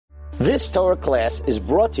This Torah class is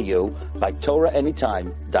brought to you by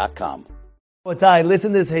TorahAnytime.com. Otai,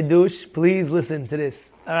 listen to this Chidush. Please listen to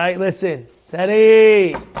this. Alright, listen.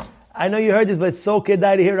 Teddy! I know you heard this, but it's so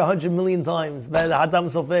kedai to hear it 100 million times. By the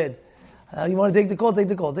Chatam Sofer. You want to take the call? Take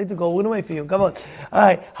the call. Take the call. We're going to wait for you. Come on.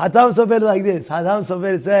 Alright, Chatam Sofer like this. Chatam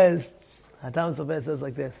Sofer says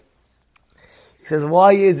like this. He says,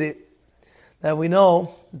 why is it that we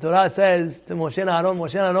know, the Torah says to Moshe and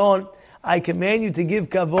Aaron, I command you to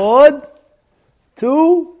give kavod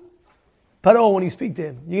to Paro when you speak to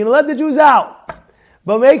him. You're going to let the Jews out,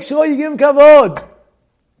 but make sure you give him kavod.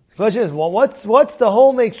 The question is, well, what's the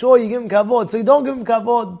whole make sure you give him kavod? So you don't give him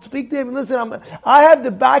kavod. Speak to him and listen, I have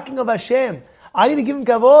the backing of Hashem. I need to give him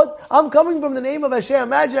kavod. I'm coming from the name of Hashem.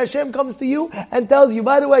 Imagine Hashem comes to you and tells you,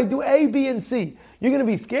 by the way, do A, B, and C. You're going to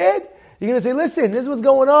be scared? You're going to say, listen, this is what's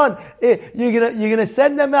going on. You're going to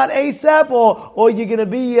send them out ASAP or you're going to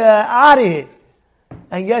be out of here.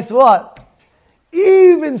 And guess what?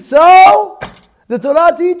 Even so, the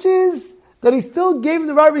Torah teaches that he still gave him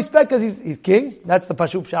the right respect because he's king. That's the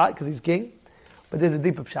Pashup shot, because he's king. But there's a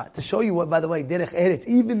deeper shot. To show you what, by the way, Derech Eretz,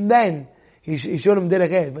 even then, he showed him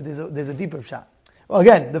Derech Eretz, but there's a deeper shot. Well,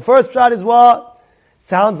 again, the first shot is what?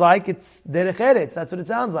 Sounds like it's Derech Eretz. That's what it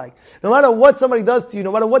sounds like. No matter what somebody does to you,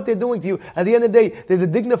 no matter what they're doing to you, at the end of the day, there's a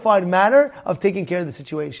dignified manner of taking care of the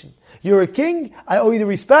situation. You're a king, I owe you the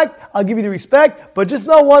respect, I'll give you the respect, but just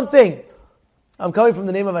know one thing. I'm coming from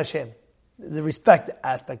the name of Hashem. The respect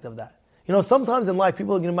aspect of that. You know, sometimes in life,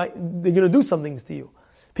 people they're going to do some things to you.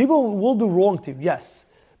 People will do wrong to you, yes.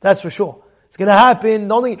 That's for sure. It's going to happen.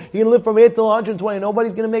 Don't think you're going to live from here till 120.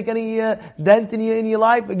 Nobody's going to make any dent in your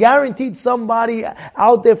life. Guaranteed somebody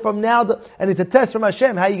out there from now, and it's a test from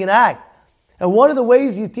Hashem, how you going to act. And one of the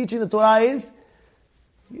ways he's teaching the Torah is,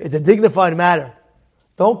 it's a dignified manner.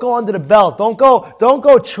 Don't go under the belt. Don't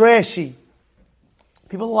go trashy.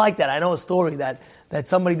 People don't like that. I know a story that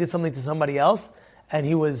somebody did something to somebody else, and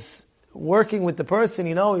he was working with the person,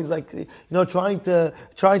 he's like, trying to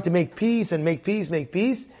make peace.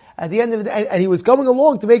 At the end of the day, and he was coming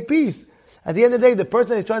along to make peace. At the end of the day, the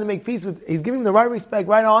person he's trying to make peace with, he's giving him the right respect,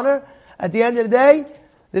 right honor. At the end of the day,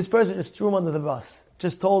 this person just threw him under the bus.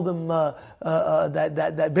 Just told him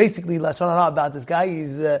that basically Lashon Hara about this guy.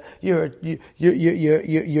 He's you're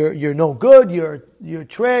no good. You're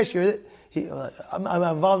trash. I'm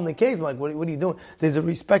involved in the case. I'm like, what are you doing? There's a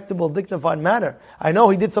respectable, dignified manner. I know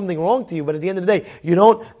he did something wrong to you, but at the end of the day, you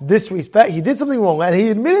don't disrespect. He did something wrong, and he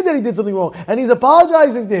admitted that he did something wrong, and he's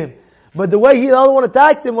apologizing to him. But the way the other one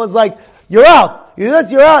attacked him was like, you're out. You're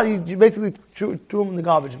out. He basically threw him in the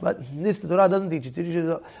garbage. But this, the Torah doesn't teach you. It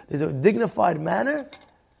teaches there's a dignified manner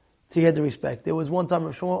to get the respect. There was one time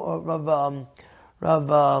the Panovich,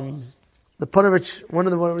 one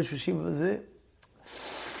of the Panovich Yeshiva was it?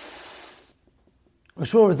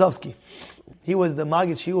 Shmuel Rozovsky. He was the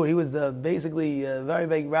Maggid Shiur. He was the basically very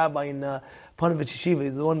big rabbi in Panovich Yeshiva.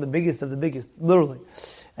 He's one of the biggest, literally.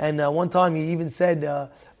 And one time he even said,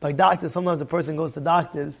 by doctors, sometimes a person goes to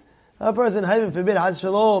doctors. A person, heaven forbid, Haz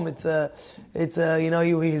Shalom. His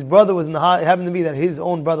brother was in the hospital. It happened to be that his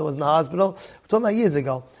own brother was in the hospital. We're talking about years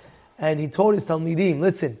ago. And he told his Talmidim,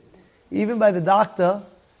 listen, even by the doctor,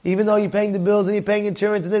 even though you're paying the bills and you're paying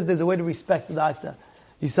insurance and this, there's a way to respect the doctor.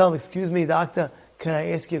 You tell him, excuse me, doctor, can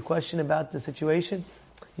I ask you a question about the situation?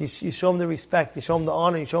 You show him the respect, you show him the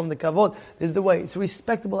honor, you show him the kavod. This is the way. It's a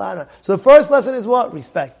respectable honor. So the first lesson is what?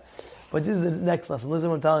 Respect. But this is the next lesson. Listen to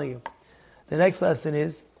what I'm telling you. The next lesson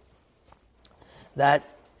is that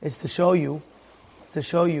it's to show you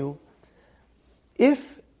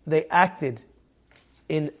if they acted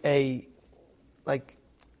in a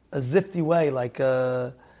zifty way,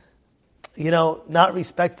 not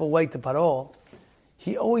respectful way to Paro,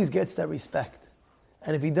 he always gets that respect.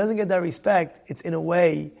 And if he doesn't get that respect, it's in a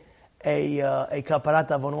way a kaparat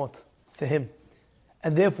avonot for him.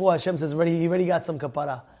 And therefore Hashem says, he already got some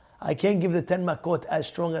kapara. I can't give the 10 makot as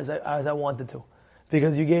strong as I wanted to.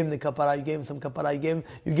 Because you gave him the kapara, you gave him some kapara,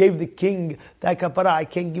 you gave the king that kapara. I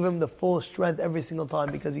can't give him the full strength every single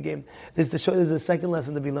time because you gave him. This is to show, this is the second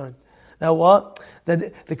lesson to be learned. Now what?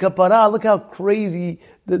 That the kapara, look how crazy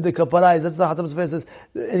the kapara is. That's the Chatam Sofer says,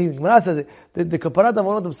 and the Gemara says it, the kapara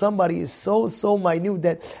davonot of somebody is so minute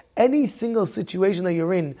that any single situation that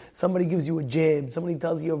you're in, somebody gives you a jab, somebody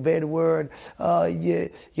tells you a bad word,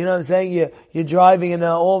 you know what I'm saying, you're driving and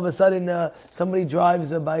all of a sudden somebody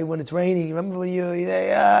drives by when it's raining. Remember when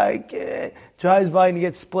drives by and you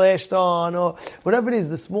get splashed on, or whatever it is,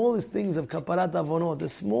 the smallest things of kaparat avonot, the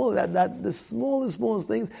smallest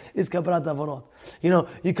things is kaparat avonot.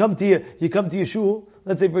 You come to your shul.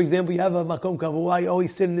 Let's say, for example, you have a makom kavua. You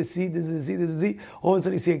always sit in the seat. This is the seat. All of a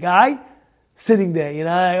sudden, you see a guy sitting there, you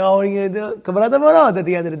know, like, oh, what are you going to do? Kabbalat Avanot at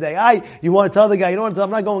the end of the day. You want to tell the guy, you don't want to tell,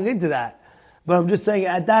 I'm not going into that. But I'm just saying,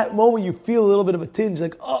 at that moment, you feel a little bit of a tinge,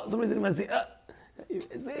 like, oh, somebody's sitting there saying,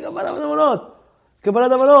 Kabbalat Avanot.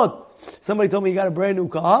 Kabbalat Avanot. Somebody told me he got a brand new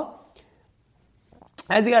car.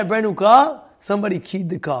 As he got a brand new car, somebody keyed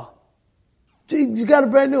the car. He got a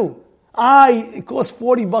brand new. It cost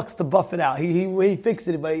 $40 to buff it out. He fixed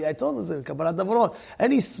it, but I told him it's Kabbalat Avanot.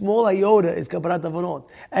 Any small iota is Kabbalat Avanot.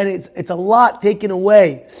 And it's a lot taken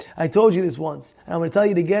away. I told you this once. And I'm going to tell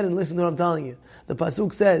you it again and listen to what I'm telling you. The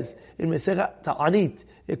Pasuk says, in Mesechah Ta'anit,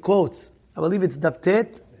 it quotes, I believe it's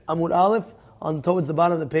Daftet, Amud Aleph, towards the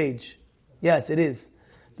bottom of the page. Yes, it is.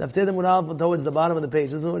 Daftet Amud Aleph towards the bottom of the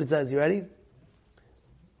page. Listen to what it says. You ready?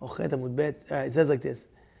 Alright, it says like this.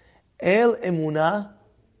 El Emunah.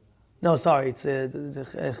 No, sorry, it's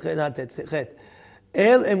not Chet.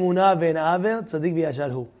 El Emunah ve'en aver tzadik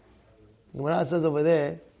v'yashar hu. The Gemara says over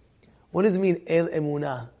there, what does it mean, El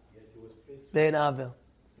Emunah ve'en aver?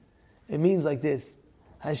 It means like this.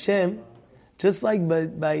 Hashem, just like by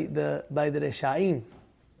the Reshaim,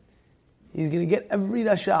 He's going to get every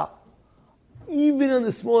Rasha, even on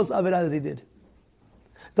the smallest Averah that they did.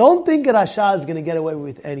 Don't think a Rasha is going to get away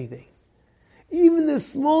with anything. Even the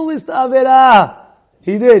smallest Averah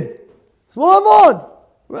he did. Small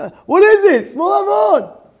Avon. What is it? Small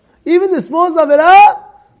Avon. Even the smallest Averah,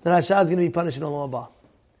 the Rasha is going to be punished in Olam Haba.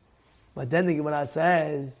 But then the Gemara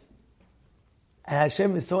says, and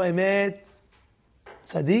Hashem is so emet,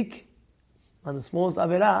 tzaddik, on the smallest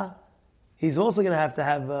Averah, he's also going to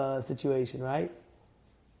have a situation, right?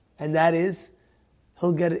 And that is,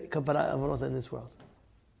 he'll get kaparat avonot in this world.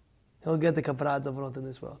 He'll get the kaparat avonot in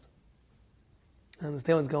this world.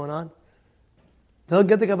 Understand what's going on? He'll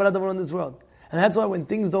get the kaparat avonot in this world. And that's why when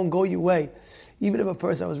things don't go your way, even if a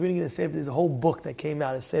person, I was reading in a Sefer, there's a whole book that came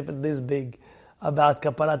out, a Sefer this big, about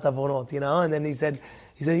kaparat avonot, you know? And then he said,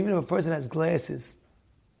 even if a person has glasses,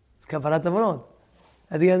 it's kaparat avonot.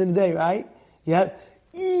 At the end of the day, right?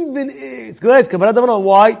 Even it's good, it's kaparat avonot.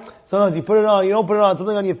 Why? Sometimes you put it on, you don't put it on,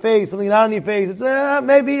 something on your face, something not on your face. It's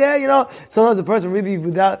maybe, you know. Sometimes a person really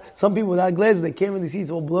some people without glasses, they can't really see,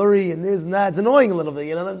 it's all blurry and this and that. It's annoying a little bit,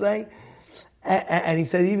 you know what I'm saying? And he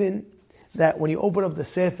said even that when you open up the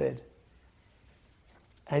Sefer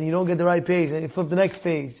and you don't get the right page, and you flip the next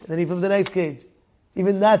page, and then you flip the next page,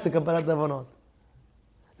 even that's a kaparat avonot.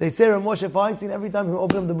 They say Rav Moshe Feinstein, every time he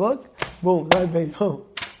opened up the book, boom, right page, boom.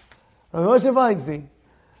 Rav Moshe Feinstein.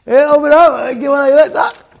 Hey, open up, get one like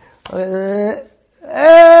that.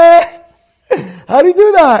 How do you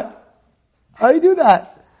do that? How do you do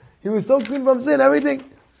that? He was so clean from sin, everything.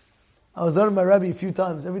 I was learning my Rebbe a few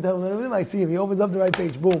times. Every time I see him, he opens up the right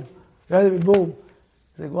page, boom. Right, boom.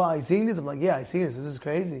 He's like, wow, are you seeing this? I'm like, yeah, I see this. This is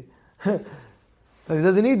crazy. But he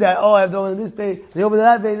doesn't need that. Oh, I have to open this page. They open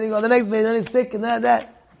that page, they go on the next page, then it's thick and that.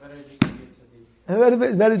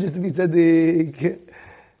 Better just to be tzaddik.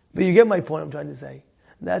 But you get my point I'm trying to say.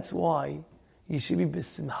 That's why you should be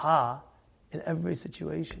b'simha in every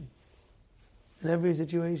situation. In every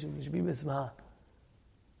situation, you should be b'simha.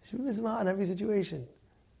 You should be b'simha in every situation.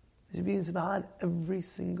 You should be b'simha in every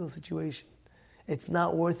single situation. It's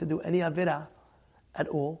not worth to do any avirah at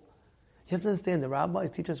all. You have to understand, the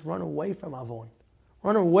rabbis teach us run away from avon.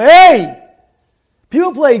 Run away!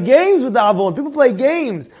 People play games with the avon. People play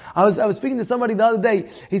games. I was speaking to somebody the other day.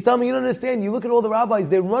 He's telling me, you don't understand. You look at all the rabbis,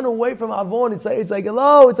 they run away from avon. It's like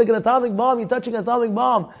hello, it's like an atomic bomb. You're touching an atomic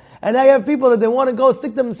bomb. And now you have people that they want to go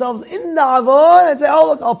stick themselves in the avon and say,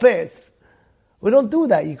 oh look, I'll pass. We don't do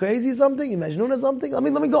that. You crazy or something? You Majnun or something? Let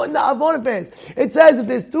me go in the avon and pass. It says if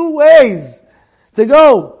there's two ways to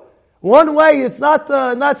go. One way, it's not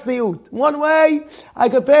stiyut. One way, I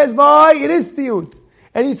could pass by, it is stiyut.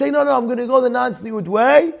 And you say, no, I'm going to go the non-stiyut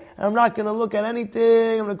way, and I'm not going to look at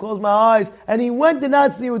anything, I'm going to close my eyes. And he went the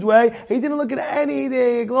non-stiyut way, he didn't look at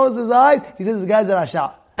anything, he closed his eyes, he says, the guy's at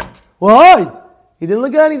Rasha. Why? He didn't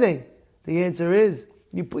look at anything. The answer is,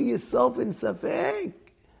 you put yourself in safek.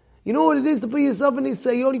 You know what it is to put yourself in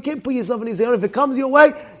Nisayon? You can't put yourself in Nisayon. If it comes your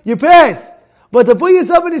way, you pass. But to put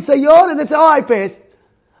yourself in Nisayon and then say, oh, I passed.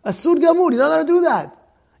 Asud Gamur, you're not allowed to do that.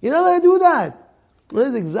 You're not allowed to do that. Well,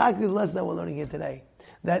 this is exactly the lesson that we're learning here today.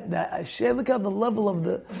 That Hashem, look at the level of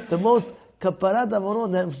the most kaparat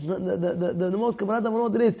avonot, the most kaparat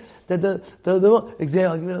avonot it is. That the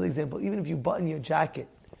example, I'll give you another example. Even if you button your jacket,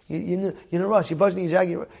 you're in a rush, you button your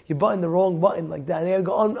jacket, you button the wrong button like that, and you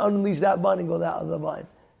go unleash that button and go that other button.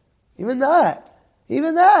 Even that,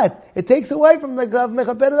 it takes away from the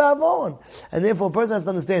mechaper avon. And therefore, a person has to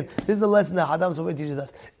understand, this is the lesson that Chatam Sofer teaches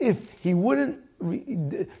us. If he wouldn't,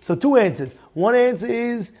 so two answers. One answer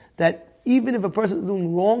is that even if a person is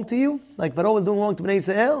doing wrong to you, like Pharaoh was doing wrong to Bnei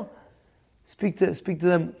Yisrael, speak to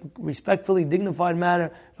them respectfully, dignified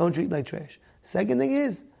manner. Don't treat like trash. Second thing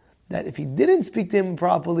is that if he didn't speak to him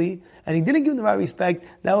properly and he didn't give him the right respect,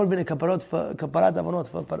 that would have been a kaparat avonot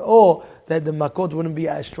for Paro, that the makot wouldn't be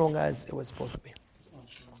as strong as it was supposed to be.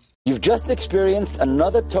 You've just experienced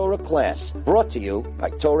another Torah class brought to you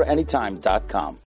by TorahAnytime.com.